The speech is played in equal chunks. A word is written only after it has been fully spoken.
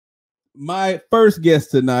My first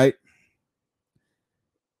guest tonight,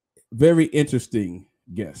 very interesting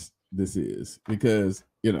guest this is, because,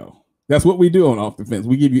 that's what we do on Off the Fence.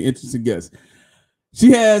 We give you interesting guests.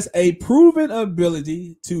 She has a proven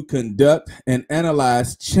ability to conduct and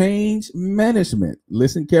analyze change management.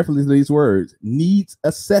 Listen carefully to these words: needs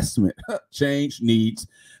assessment, change needs,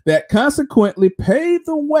 that consequently pave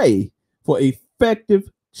the way for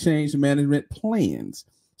effective change management plans.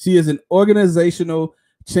 She is an organizational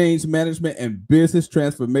change management and business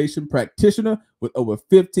transformation practitioner with over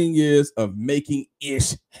 15 years of making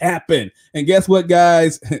ish happen. And guess what,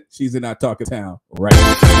 guys? She's in our talk of town right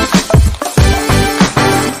now.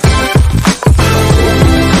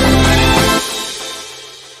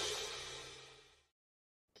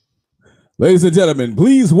 Ladies and gentlemen,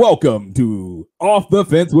 please welcome to Off the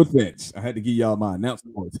Fence with Finch. I had to give y'all my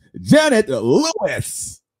announcement words. Janet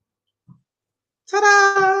Lewis.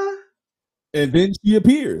 Ta-da! And then she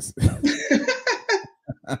appears.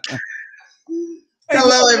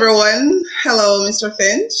 Hello, everyone. Hello, Mr.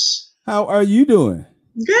 Finch. How are you doing?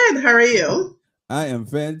 Good. How are you? I am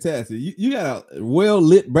fantastic. You got a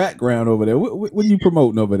well-lit background over there. What are you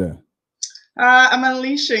promoting over there? I'm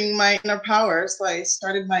unleashing my inner power, so I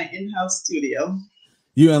started my in-house studio.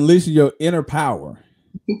 You unleashing your inner power.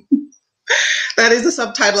 That is the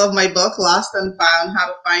subtitle of my book, Lost and Found: How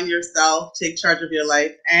to Find Yourself, Take Charge of Your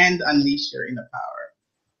Life, and Unleash Your Inner Power.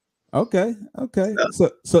 Okay.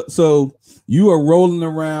 So you are rolling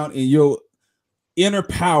around in your inner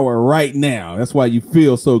power right now. That's why you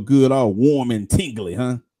feel so good, all warm and tingly,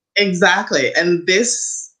 huh? Exactly. And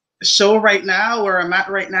this show right now, where I'm at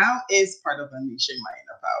right now, is part of unleashing my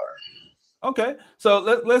inner power. Okay, so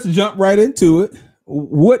let's jump right into it.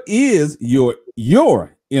 What is your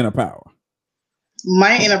inner power?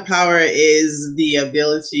 My inner power is the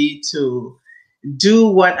ability to do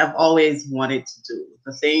what I've always wanted to do.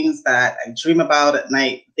 The things that I dream about at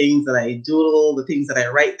night, things that I doodle, the things that I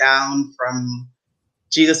write down from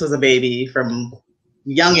Jesus was a baby, from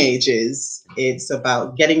young ages. It's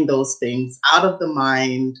about getting those things out of the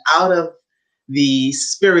mind, out of the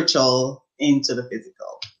spiritual, into the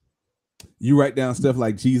physical. You write down stuff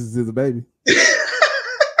like Jesus is a baby.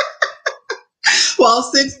 Well,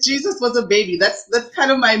 since Jesus was a baby, that's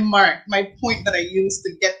kind of my point that I use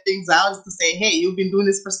to get things out, is to say, hey, you've been doing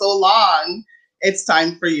this for so long. It's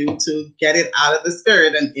time for you to get it out of the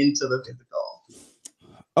spirit and into the physical.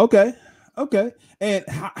 Okay. And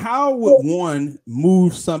how would one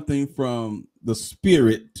move something from the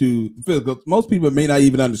spirit to the physical? Most people may not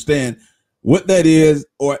even understand what that is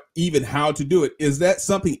or even how to do it. Is that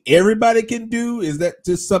something everybody can do? Is that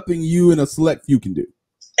just something you and a select few can do?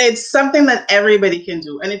 It's something that everybody can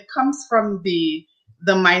do. And it comes from the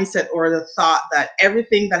mindset or the thought that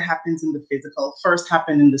everything that happens in the physical first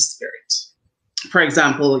happened in the spirit. For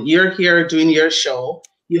example, you're here doing your show.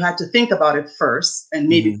 You had to think about it first and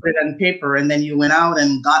maybe put it on paper. And then you went out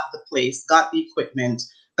and got the place, got the equipment,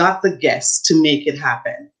 got the guests to make it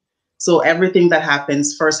happen. So everything that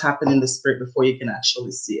happens first happened in the spirit before you can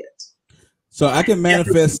actually see it. So I can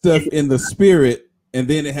manifest stuff in the spirit and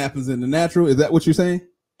then it happens in the natural. Is that what you're saying?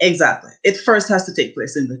 Exactly. It first has to take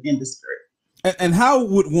place in the spirit. And how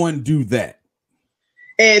would one do that?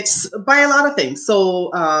 It's by a lot of things. So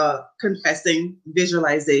confessing,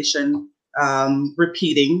 visualization,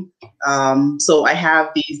 repeating. So I have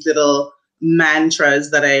these little mantras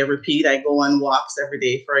that I repeat. I go on walks every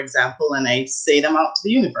day, for example, and I say them out to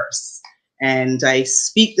the universe. And I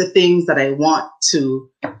speak the things that I want to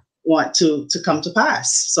come to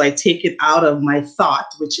pass. So I take it out of my thought,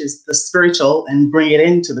 which is the spiritual, and bring it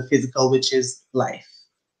into the physical, which is life.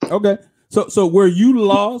 Okay. So were you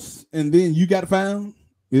lost and then you got found?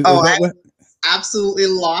 I'm absolutely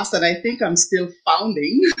lost, and I think I'm still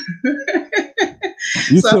founding.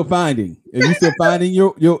 You're still finding. Are you still finding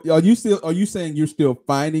are you saying you're still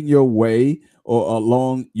finding your way or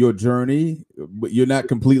along your journey, but you're not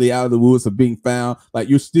completely out of the woods of being found? Like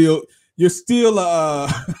you're still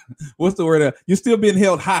what's the word? You're still being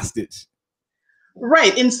held hostage.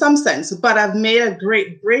 Right, in some sense, but I've made a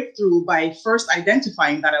great breakthrough by first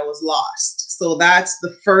identifying that I was lost. So that's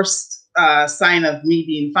the first sign of me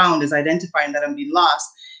being found, is identifying that I'm being lost.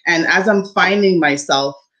 And as I'm finding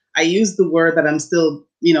myself, I use the word that I'm still,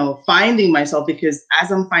 finding myself, because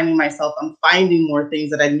as I'm finding myself, I'm finding more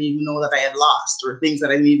things that I didn't even know that I had lost, or things that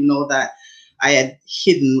I didn't even know that I had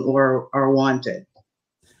hidden or wanted.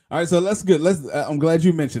 All right, so that's good. I'm glad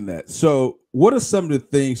you mentioned that. So what are some of the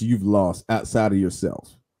things you've lost outside of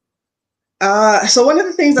yourself? So one of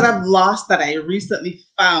the things that I've lost that I recently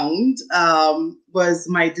found was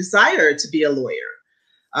my desire to be a lawyer.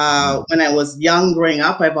 When I was young, growing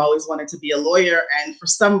up, I've always wanted to be a lawyer. And for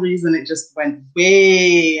some reason, it just went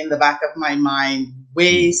way in the back of my mind,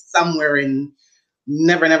 way somewhere in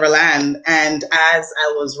Never Never Land. And as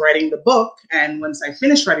I was writing the book, and once I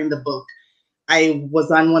finished writing the book, I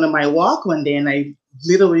was on one of my walk one day and I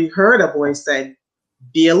literally heard a voice said,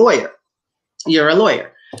 be a lawyer. You're a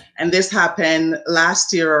lawyer. And this happened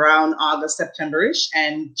last year around August, September-ish.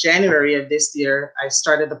 And January of this year, I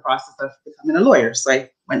started the process of becoming a lawyer. So I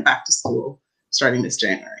went back to school starting this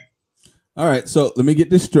January. All right. So let me get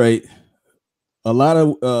this straight. A lot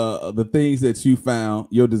of the things that you found,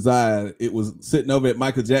 your desire, it was sitting over at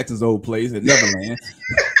Michael Jackson's old place at Neverland.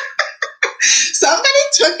 Somebody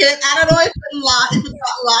took it. I don't know if it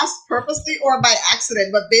got lost purposely or by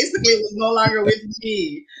accident, but basically it was no longer with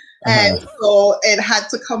me. And so it had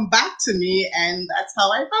to come back to me, and that's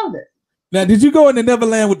how I found it. Now, did you go into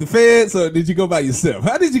Neverland with the feds, or did you go by yourself?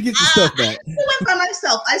 How did you get your stuff back? I went by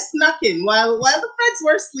myself. I snuck in. While the feds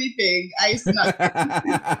were sleeping, I snuck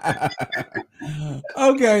in.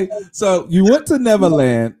 Okay, so you went to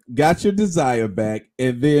Neverland, got your desire back,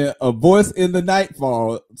 and then a voice in the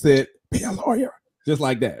nightfall said, be a lawyer. Just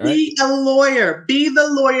like that, right? Be a lawyer. Be the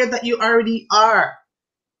lawyer that you already are.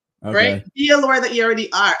 Okay. Right? Be a lawyer that you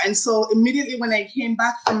already are. And so immediately when I came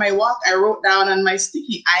back from my walk, I wrote down on my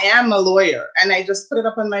sticky, I am a lawyer. And I just put it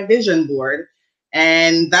up on my vision board.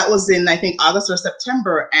 And that was in, I think, August or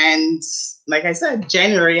September. And like I said,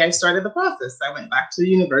 January, I started the process. I went back to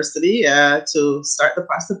university to start the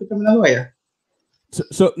process of becoming a lawyer.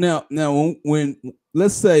 So now when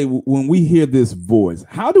let's say when we hear this voice,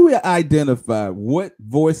 how do we identify what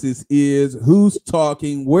voice this is, who's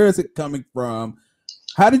talking, where is it coming from?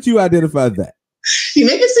 How did you identify that? You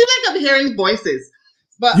make it seem like I'm hearing voices.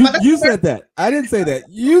 But you said that. I didn't say that.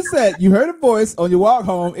 You said you heard a voice on your walk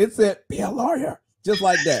home. It said, be a lawyer, just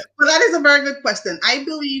like that. Well, that is a very good question. I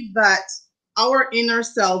believe that our inner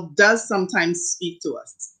self does sometimes speak to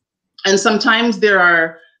us. And sometimes there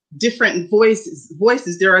are different voices.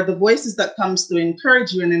 There are the voices that comes to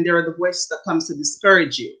encourage you, and then there are the voices that comes to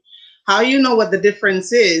discourage you. How you know what the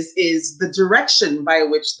difference is the direction by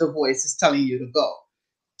which the voice is telling you to go.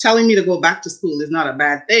 Telling me to go back to school is not a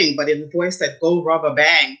bad thing, but if the voice said go rob a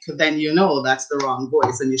bank, then you know that's the wrong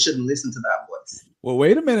voice and you shouldn't listen to that voice. Well,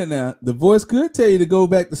 wait a minute now. The voice could tell you to go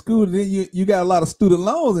back to school, and then you got a lot of student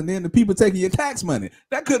loans, and then the people taking your tax money.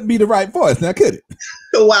 That couldn't be the right voice, now could it?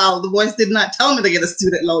 Wow, the voice did not tell me to get a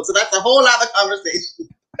student loan, so that's a whole other conversation.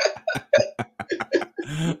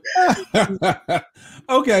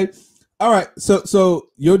 Okay. All right. So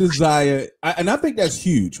your desire, and I think that's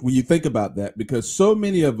huge when you think about that, because so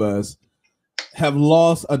many of us have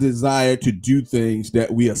lost a desire to do things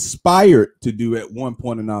that we aspired to do at one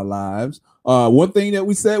point in our lives. One thing that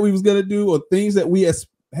we said we was going to do, or things that we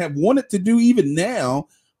have wanted to do even now,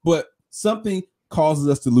 but something causes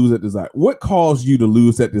us to lose that desire. What caused you to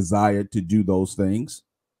lose that desire to do those things?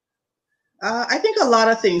 I think a lot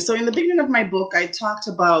of things. So in the beginning of my book, I talked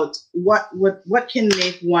about what can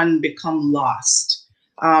make one become lost.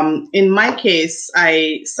 In my case,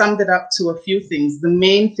 I summed it up to a few things. The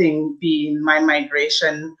main thing being my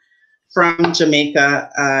migration from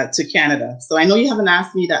Jamaica to Canada. So I know you haven't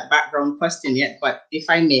asked me that background question yet, but if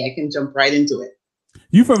I may, I can jump right into it.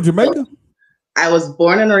 You from Jamaica? So, I was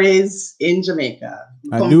born and raised in Jamaica.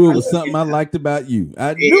 I knew it was something I liked about you.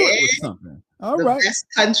 I knew it was something. All right. The best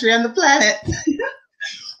country on the planet.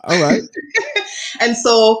 All right. And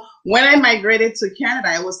so when I migrated to Canada,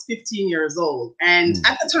 I was 15 years old. And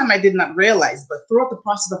at the time, I did not realize, but throughout the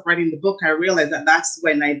process of writing the book, I realized that that's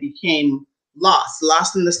when I became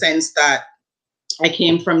lost in the sense that I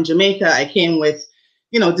came from Jamaica. I came with,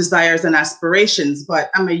 desires and aspirations,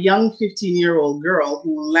 but I'm a young 15-year-old girl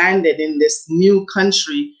who landed in this new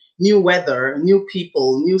country, new weather, new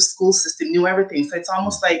people, new school system, new everything. So it's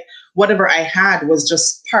almost like whatever I had was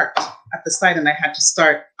just parked at the side and I had to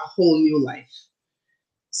start a whole new life.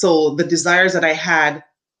 So the desires that I had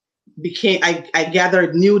I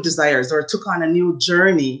gathered new desires or took on a new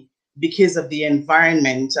journey because of the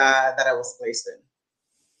environment that I was placed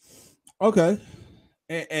in. Okay.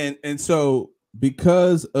 And so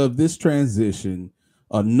because of this transition,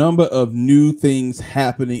 a number of new things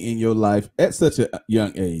happening in your life at such a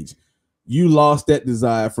young age, you lost that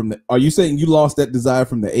desire are you saying you lost that desire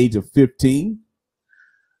from the age of 15?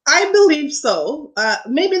 I believe so.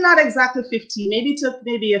 Maybe not exactly 15, maybe took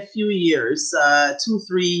a few years, 2-3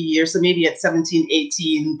 years. So maybe at 17,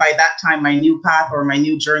 18, by that time, my new path or my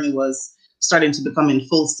new journey was starting to become in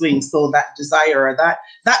full swing. So that desire or that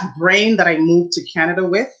brain that I moved to Canada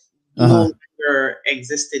with no longer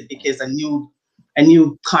existed because a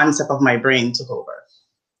new concept of my brain took over.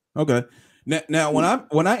 Okay. Now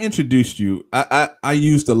when I introduced you, I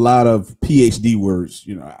used a lot of PhD words.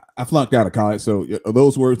 You know, I flunked out of college, so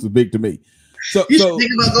those words were big to me. So you should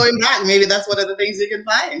think about going back. Maybe that's one of the things you can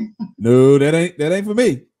find. No, that ain't for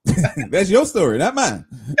me. That's your story, not mine.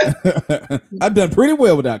 I've done pretty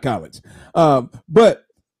well without college. But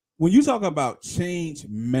when you talk about change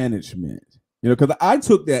management, you know, because I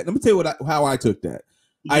took that. Let me tell you how I took that.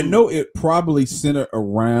 Mm-hmm. I know it probably centered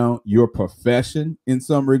around your profession in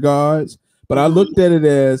some regards, but I looked at it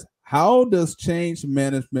as, how does change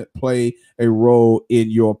management play a role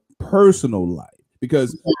in your personal life?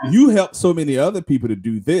 Because you help so many other people to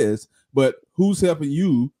do this, but who's helping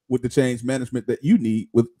you with the change management that you need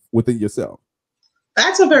within yourself?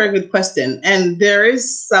 That's a very good question. And there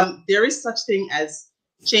is such thing as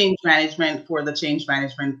change management for the change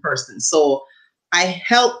management person. So I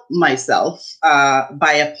help myself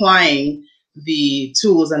by applying the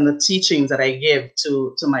tools and the teachings that I give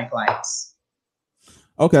to my clients.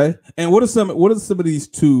 Okay. And what are some of these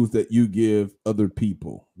tools that you give other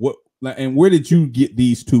people? And where did you get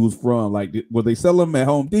these tools from? Like, were they sell them at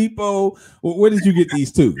Home Depot? Where did you get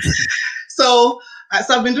these tools? So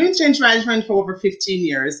I've been doing change management for over 15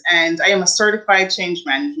 years, and I am a certified change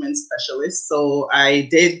management specialist. So I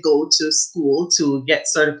did go to school to get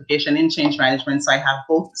certification in change management. So I have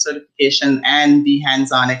both the certification and the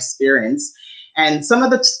hands-on experience. And some of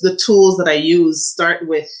the tools that I use start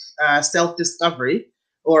with self-discovery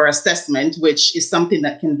or assessment, which is something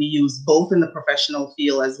that can be used both in the professional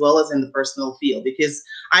field as well as in the personal field, because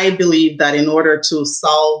I believe that in order to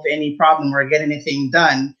solve any problem or get anything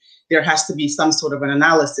done, there has to be some sort of an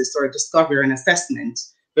analysis or a discovery or an assessment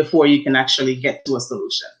before you can actually get to a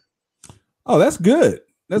solution. Oh, that's good.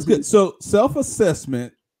 That's good. So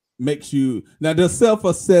self-assessment makes you, now does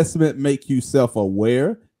self-assessment make you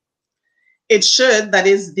self-aware? It should. That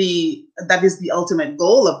is the ultimate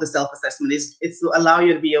goal of the self-assessment, is it's to allow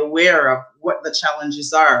you to be aware of what the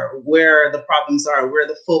challenges are, where the problems are, where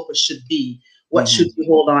the focus should be, what should you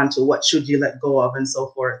hold on to, what should you let go of, and so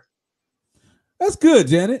forth. That's good,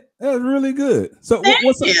 Janet. That's really good. So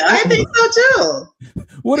I think so too.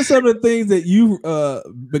 What are some of the things that you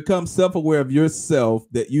become self-aware of yourself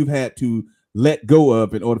that you've had to let go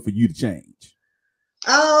of in order for you to change?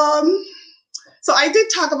 So I did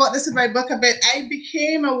talk about this in my book a bit. I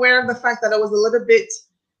became aware of the fact that I was a little bit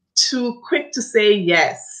too quick to say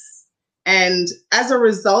yes. And as a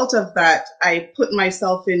result of that, I put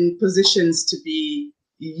myself in positions to be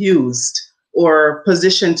used or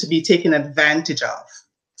positioned to be taken advantage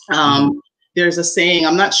of. There's a saying,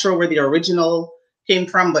 I'm not sure where the original came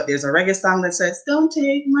from, but there's a reggae song that says, "Don't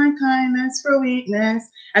take my kindness for weakness."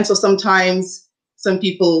 And so sometimes some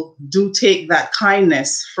people do take that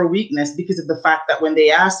kindness for weakness because of the fact that when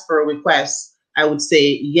they ask for a request, I would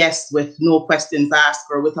say yes with no questions asked,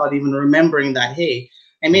 or without even remembering that, hey,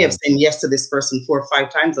 I may have said yes to this person 4 or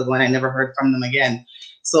 5 times ago and I never heard from them again.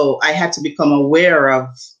 So I had to become aware of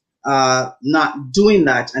not doing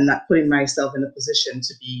that and not putting myself in a position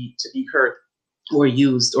to be hurt or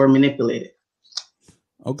used or manipulated.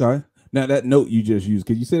 Okay. Now that note you just used,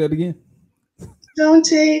 could you say that again? Don't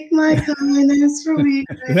take my kindness for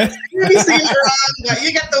weakness. Maybe saying it wrong, but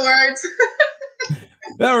you get the words.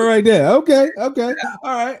 That one right there. Okay. All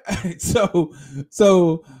right. So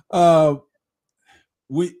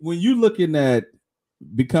when you're looking at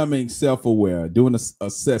becoming self-aware, doing an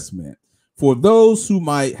assessment, for those who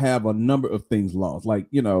might have a number of things lost, like,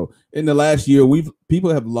 you know, in the last year,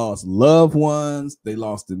 people have lost loved ones, they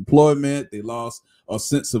lost employment, they lost a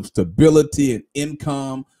sense of stability and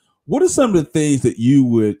income. What are some of the things that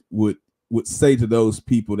you would say to those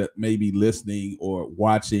people that may be listening or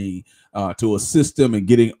watching to assist them in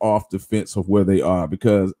getting off the fence of where they are?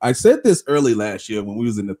 Because I said this early last year when we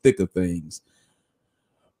was in the thick of things.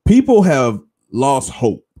 People have lost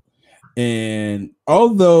hope. And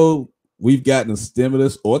although we've gotten a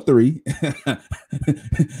stimulus or 3,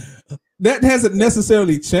 that hasn't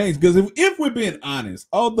necessarily changed. Because if we're being honest,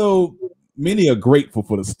 although many are grateful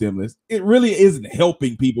for the stimulus, it really isn't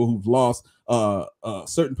helping people who've lost a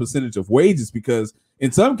certain percentage of wages, because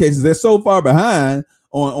in some cases they're so far behind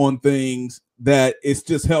on things that it's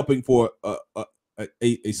just helping for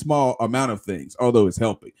a small amount of things, although it's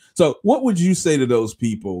helping. So what would you say to those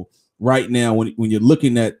people right now when you're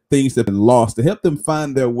looking at things that have been lost to help them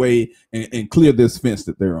find their way and clear this fence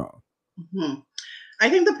that they're on? I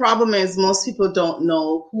think the problem is most people don't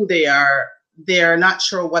know who they are. They're not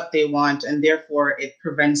sure what they want, and therefore it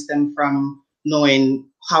prevents them from knowing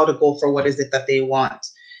how to go for what is it that they want.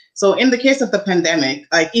 So in the case of the pandemic,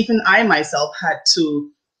 like even I myself had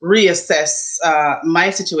to reassess my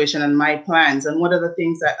situation and my plans, and what are the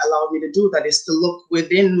things that allow me to do that is to look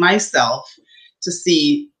within myself to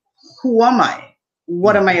see, who am I?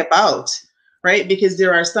 What am I about? Right? Because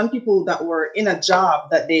there are some people that were in a job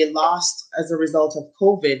that they lost as a result of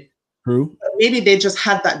COVID. True. Maybe they just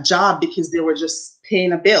had that job because they were just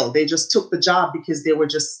paying a bill. They just took the job because they were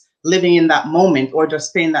just living in that moment or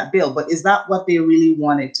just paying that bill. But is that what they really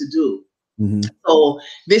wanted to do? Mm-hmm. So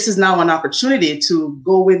this is now an opportunity to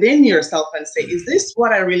go within yourself and say, is this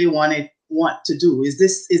what I really want to do? Is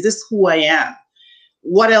this who I am?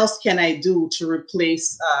 What else can I do to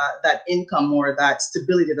replace that income or that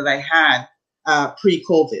stability that I had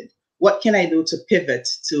pre-COVID? What can I do to pivot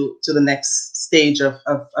to the next stage of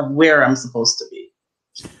where I'm supposed to be?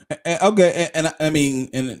 Okay, and I mean,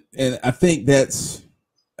 and I think that's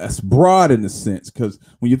broad in a sense, because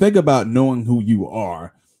when you think about knowing who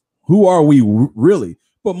are we really?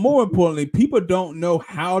 But more importantly, people don't know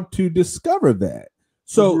how to discover that.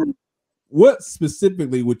 So, what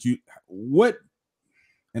specifically would you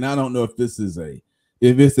And I don't know if this is if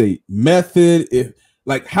it's a method,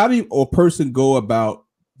 how do a person go about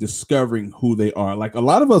discovering who they are? Like, a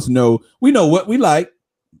lot of us we know what we like.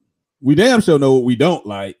 We damn sure know what we don't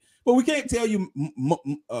like, but we can't tell you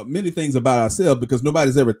many things about ourselves because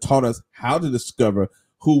nobody's ever taught us how to discover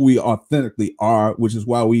who we authentically are, which is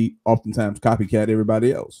why we oftentimes copycat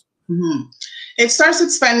everybody else. Mm-hmm. It starts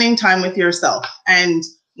with spending time with yourself. And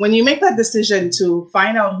when you make that decision to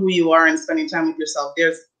find out who you are and spending time with yourself,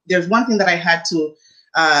 there's one thing that I had to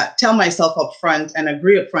tell myself up front and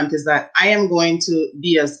agree up front, is that I am going to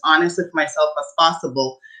be as honest with myself as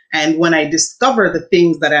possible. And when I discover the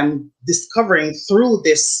things that I'm discovering through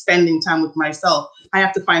this spending time with myself, I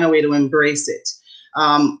have to find a way to embrace it.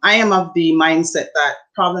 I am of the mindset that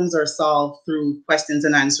problems are solved through questions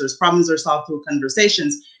and answers. Problems are solved through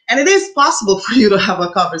conversations. And it is possible for you to have a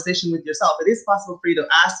conversation with yourself. It is possible for you to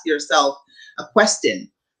ask yourself a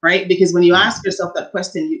question, right? Because when you ask yourself that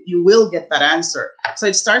question, you will get that answer. So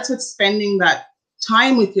it starts with spending that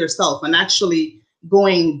time with yourself and actually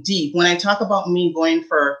going deep. When I talk about me going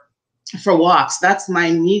for walks, that's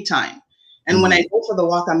my me time. And when I go for the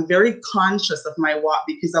walk, I'm very conscious of my walk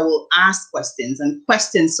because I will ask questions and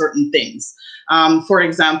question certain things. For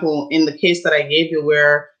example, in the case that I gave you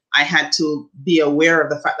where I had to be aware of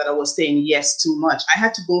the fact that I was saying yes too much, I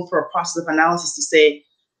had to go for a process of analysis to say,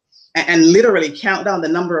 and literally count down the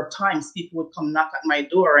number of times people would come knock at my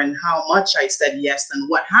door and how much I said yes and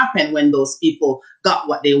what happened when those people got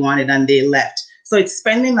what they wanted and they left. So it's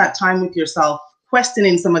spending that time with yourself,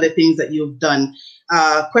 questioning some of the things that you've done,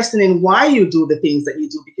 questioning why you do the things that you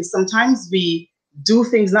do, because sometimes we do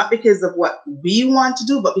things not because of what we want to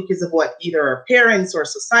do, but because of what either our parents or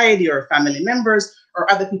society or family members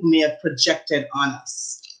or other people may have projected on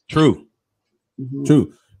us. True. Mm-hmm.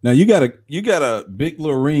 True. Now you got a big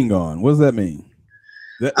little ring on. What does that mean?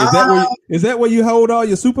 Is that where you hold all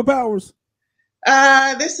your superpowers?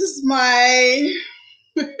 This is my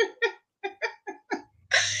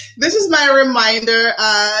this is my reminder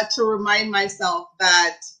to remind myself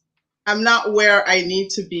that I'm not where I need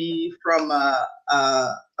to be from a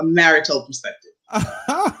marital perspective. And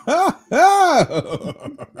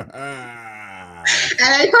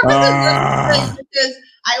I purposely because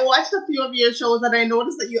I watched a few of your shows and I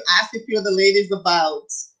noticed that you asked a few of the ladies about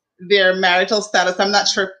their marital status. I'm not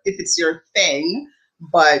sure if it's your thing,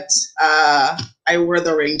 but I wore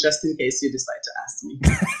the ring just in case you decide to ask me.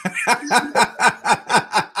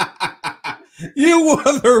 You wore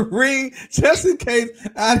the ring just in case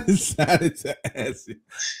I decided to ask you.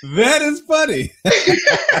 That is funny.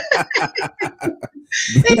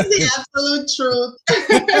 It's the absolute truth.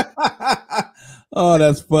 Oh,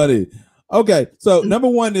 that's funny. Okay, so number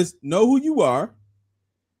one is know who you are.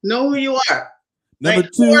 Know who you are. Number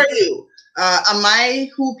two, who are you? Am I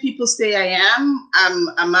who people say I am?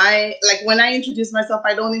 Am I, like, when I introduce myself,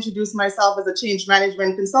 I don't introduce myself as a change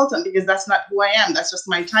management consultant because that's not who I am. That's just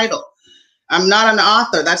my title. I'm not an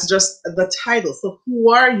author. That's just the title. So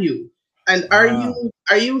who are you? And are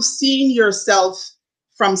you seeing yourself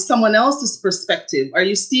from someone else's perspective? Are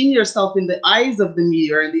you seeing yourself in the eyes of the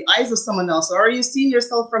media or in the eyes of someone else? Or are you seeing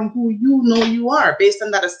yourself from who you know you are based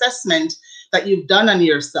on that assessment that you've done on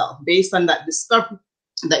yourself, based on that discovery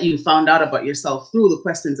that you found out about yourself through the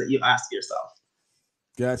questions that you ask yourself?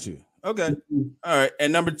 Got you. Okay. All right.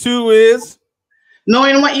 And number two is?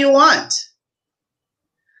 Knowing what you want.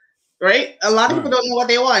 Right? A lot of people don't know what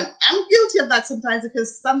they want. I'm guilty of that sometimes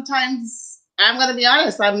because sometimes, I'm going to be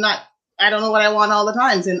honest, I don't know what I want all the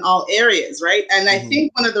times in all areas, right? And I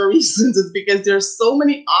think one of the reasons is because there's so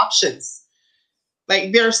many options.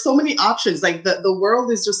 Like, there are so many options. Like, the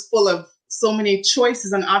world is just full of so many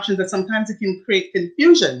choices and options that sometimes it can create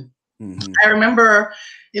confusion. Mm-hmm. I remember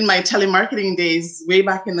in my telemarketing days, way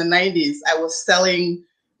back in the 90s, I was selling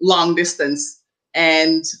long distance,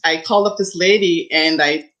 and I called up this lady, and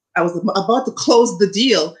I was about to close the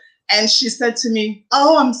deal. And she said to me,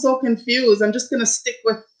 "Oh, I'm so confused. I'm just going to stick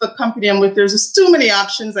with the company I'm with. There's just too many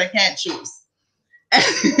options. I can't choose."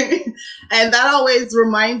 And that always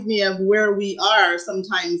reminds me of where we are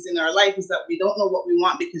sometimes in our life, is that we don't know what we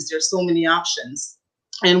want because there's so many options.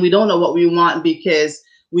 And we don't know what we want because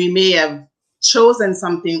we may have chosen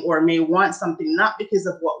something or may want something, not because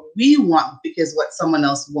of what we want, because what someone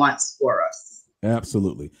else wants for us.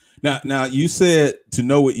 Absolutely. Now you said to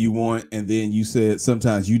know what you want, and then you said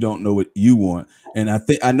sometimes you don't know what you want. And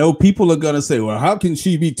I know people are going to say, well, how can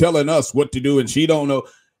she be telling us what to do and she don't know?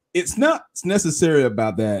 It's not necessary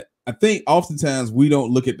about that. I think oftentimes we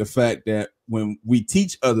don't look at the fact that when we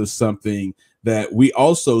teach others something, that we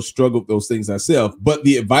also struggle with those things ourselves. But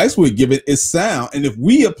the advice we're given is sound. And if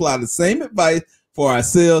we apply the same advice for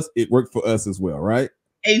ourselves, it worked for us as well, right?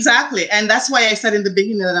 Exactly. And that's why I said in the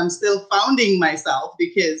beginning that I'm still founding myself,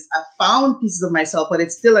 because I found pieces of myself, but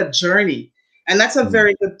it's still a journey. And that's a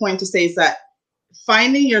very good point to say, is that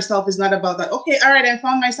finding yourself is not about that, okay, all right, I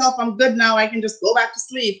found myself, I'm good now, I can just go back to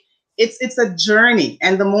sleep. It's a journey.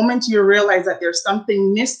 And the moment you realize that there's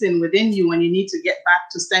something missing within you and you need to get back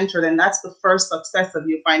to center, then that's the first success of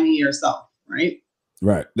you finding yourself, right?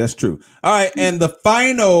 Right. That's true. All right. And the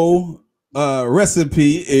final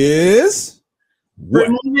recipe is what?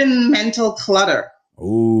 Removing mental clutter.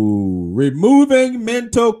 Oh, removing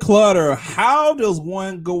mental clutter. How does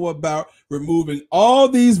one go about removing all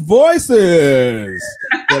these voices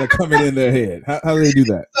that are coming in their head? How do they do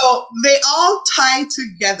that? So they all tie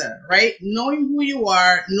together, right? Knowing who you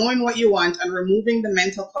are, knowing what you want, and removing the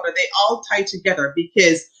mental clutter, they all tie together,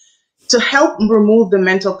 because to help remove the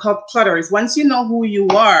mental clutter is once you know who you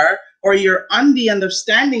are, or you're on the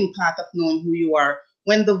understanding path of knowing who you are,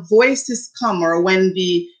 when the voices come or when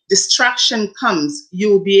the distraction comes,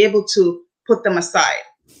 you'll be able to put them aside,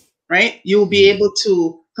 right? You'll be able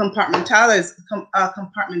to compartmentalize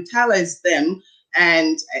them.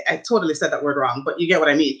 And I totally said that word wrong, but you get what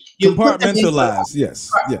I mean. You compartmentalize, yes.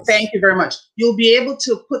 Thank you very much. You'll be able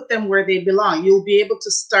to put them where they belong. You'll be able to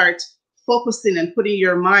start focusing and putting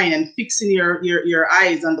your mind and fixing your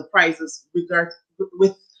eyes on the prizes with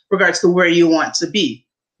regards to where you want to be.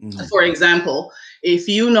 Mm-hmm. For example, if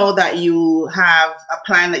you know that you have a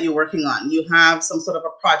plan that you're working on, you have some sort of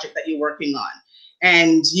a project that you're working on,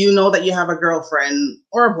 and you know that you have a girlfriend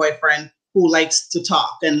or a boyfriend who likes to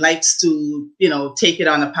talk and likes to, take it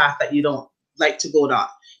on a path that you don't like to go down,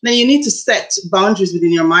 then you need to set boundaries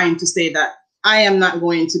within your mind to say that I am not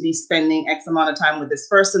going to be spending X amount of time with this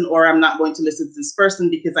person, or I'm not going to listen to this person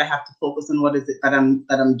because I have to focus on what is it that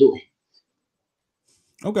I'm doing.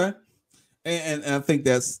 Okay. And I think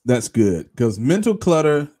that's good, because mental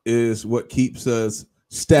clutter is what keeps us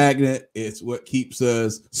stagnant. It's what keeps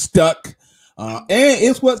us stuck. And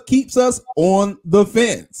it's what keeps us on the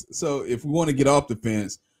fence. So if we want to get off the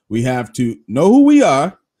fence, we have to know who we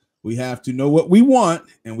are. We have to know what we want,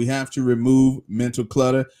 and we have to remove mental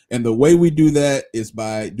clutter. And the way we do that is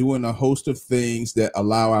by doing a host of things that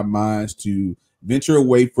allow our minds to venture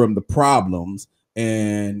away from the problems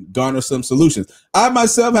and garner some solutions. I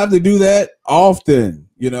myself have to do that often.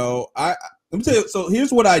 Let me tell you. So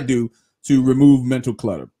here's what I do to remove mental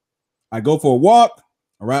clutter. I go for a walk.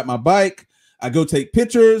 I ride my bike. I go take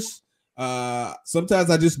pictures. Sometimes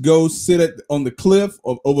I just go sit on the cliff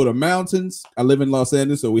over the mountains. I live in Los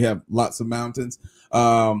Angeles, so we have lots of mountains.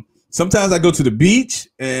 Sometimes I go to the beach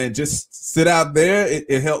and just sit out there.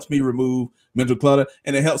 It helps me remove mental clutter,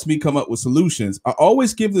 and it helps me come up with solutions. I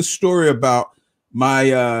always give the story about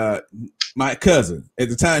my cousin. At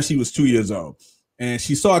the time, she was 2 years old, and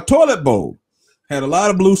she saw a toilet bowl, had a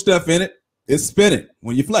lot of blue stuff in it. It's spinning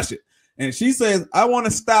when you flush it. And she says, I want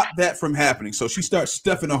to stop that from happening. So she starts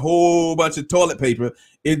stuffing a whole bunch of toilet paper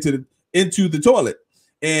into the toilet.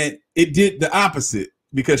 And it did the opposite,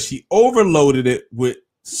 because she overloaded it with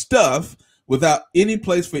stuff without any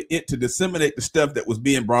place for it to disseminate the stuff that was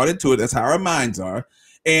being brought into it. That's how our minds are.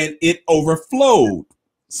 And it overflowed.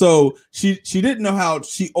 So she didn't know how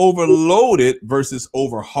she overloaded versus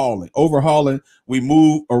overhauling. Overhauling, we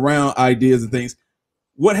move around ideas and things.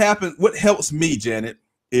 What helps me, Janet,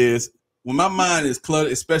 is when my mind is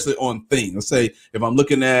cluttered, especially on things. Let's say if I'm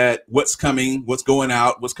looking at what's coming, what's going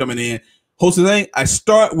out, what's coming in, host of thing, I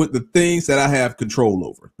start with the things that I have control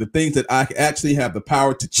over, the things that I actually have the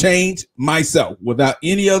power to change myself without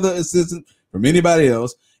any other assistance from anybody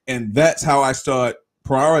else. And that's how I start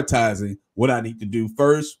prioritizing what I need to do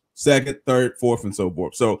first, second, third, fourth, and so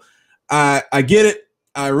forth. So I get it.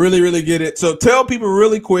 I really, really get it. So tell people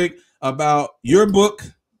really quick about your book,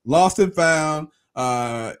 Lost and Found.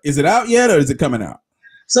 Is it out yet or is it coming out?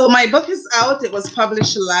 So my book is out. It was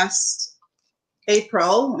published last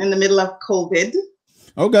April in the middle of COVID.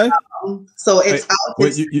 Okay. So it's out.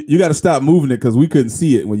 Wait, you got to stop moving it because we couldn't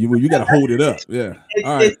see it when you got to hold it up. Yeah.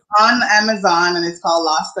 It's on Amazon and it's called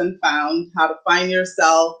Lost and Found: How to Find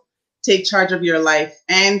Yourself, Take Charge of Your Life,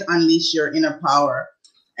 and Unleash Your Inner Power.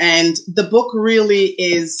 And the book really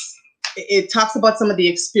it talks about some of the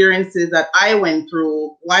experiences that I went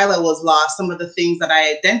through while I was lost, some of the things that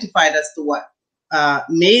I identified as to what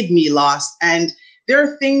made me lost. And there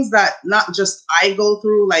are things that not just I go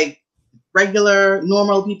through, like regular,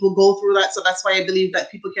 normal people go through that. So that's why I believe that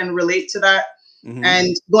people can relate to that. Mm-hmm.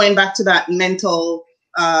 And going back to that mental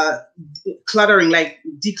cluttering, like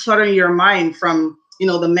decluttering your mind from,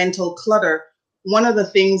 the mental clutter. One of the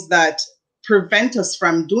things that prevent us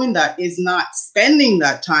from doing that is not spending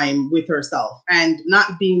that time with herself and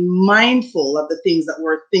not being mindful of the things that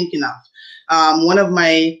we're thinking of. One of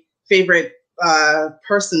my favorite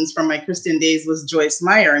persons from my Christian days was Joyce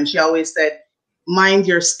Meyer, and she always said, mind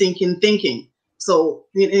your stinking thinking. So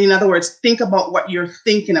in other words, think about what you're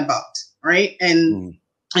thinking about, right? And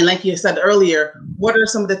like you said earlier, what are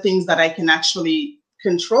some of the things that I can actually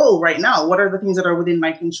control right now? What are the things that are within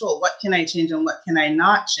my control? What can I change and what can I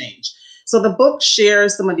not change? So the book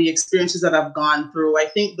shares some of the experiences that I've gone through. I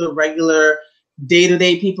think the regular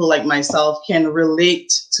day-to-day people like myself can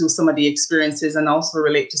relate to some of the experiences and also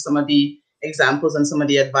relate to some of the examples and some of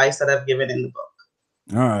the advice that I've given in the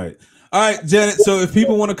book. All right, Janet. So if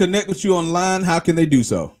people want to connect with you online, how can they do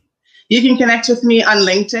so? You can connect with me on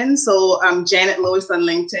LinkedIn. So I'm Janet Lewis on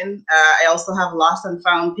LinkedIn. I also have Lost and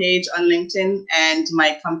Found page on LinkedIn and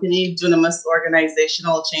my company, Dunamis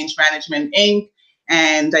Organizational Change Management, Inc.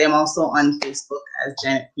 And I am also on Facebook as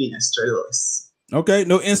Janet Queen Esther Lewis. Okay.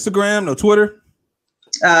 No Instagram, no Twitter?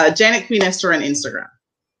 Janet Queen Esther on Instagram.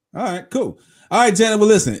 All right, cool. All right, Janet. Well,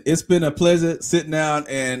 listen, it's been a pleasure sitting down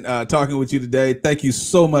and talking with you today. Thank you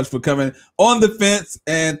so much for coming on the fence.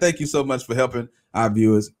 And thank you so much for helping our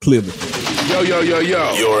viewers clear the fence. Yo. You're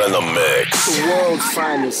in the mix. The world's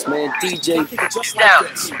finest, man. DJ. Just like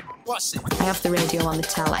this. I have the radio on the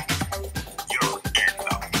tele. You're in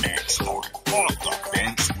the mix. Or on the mix.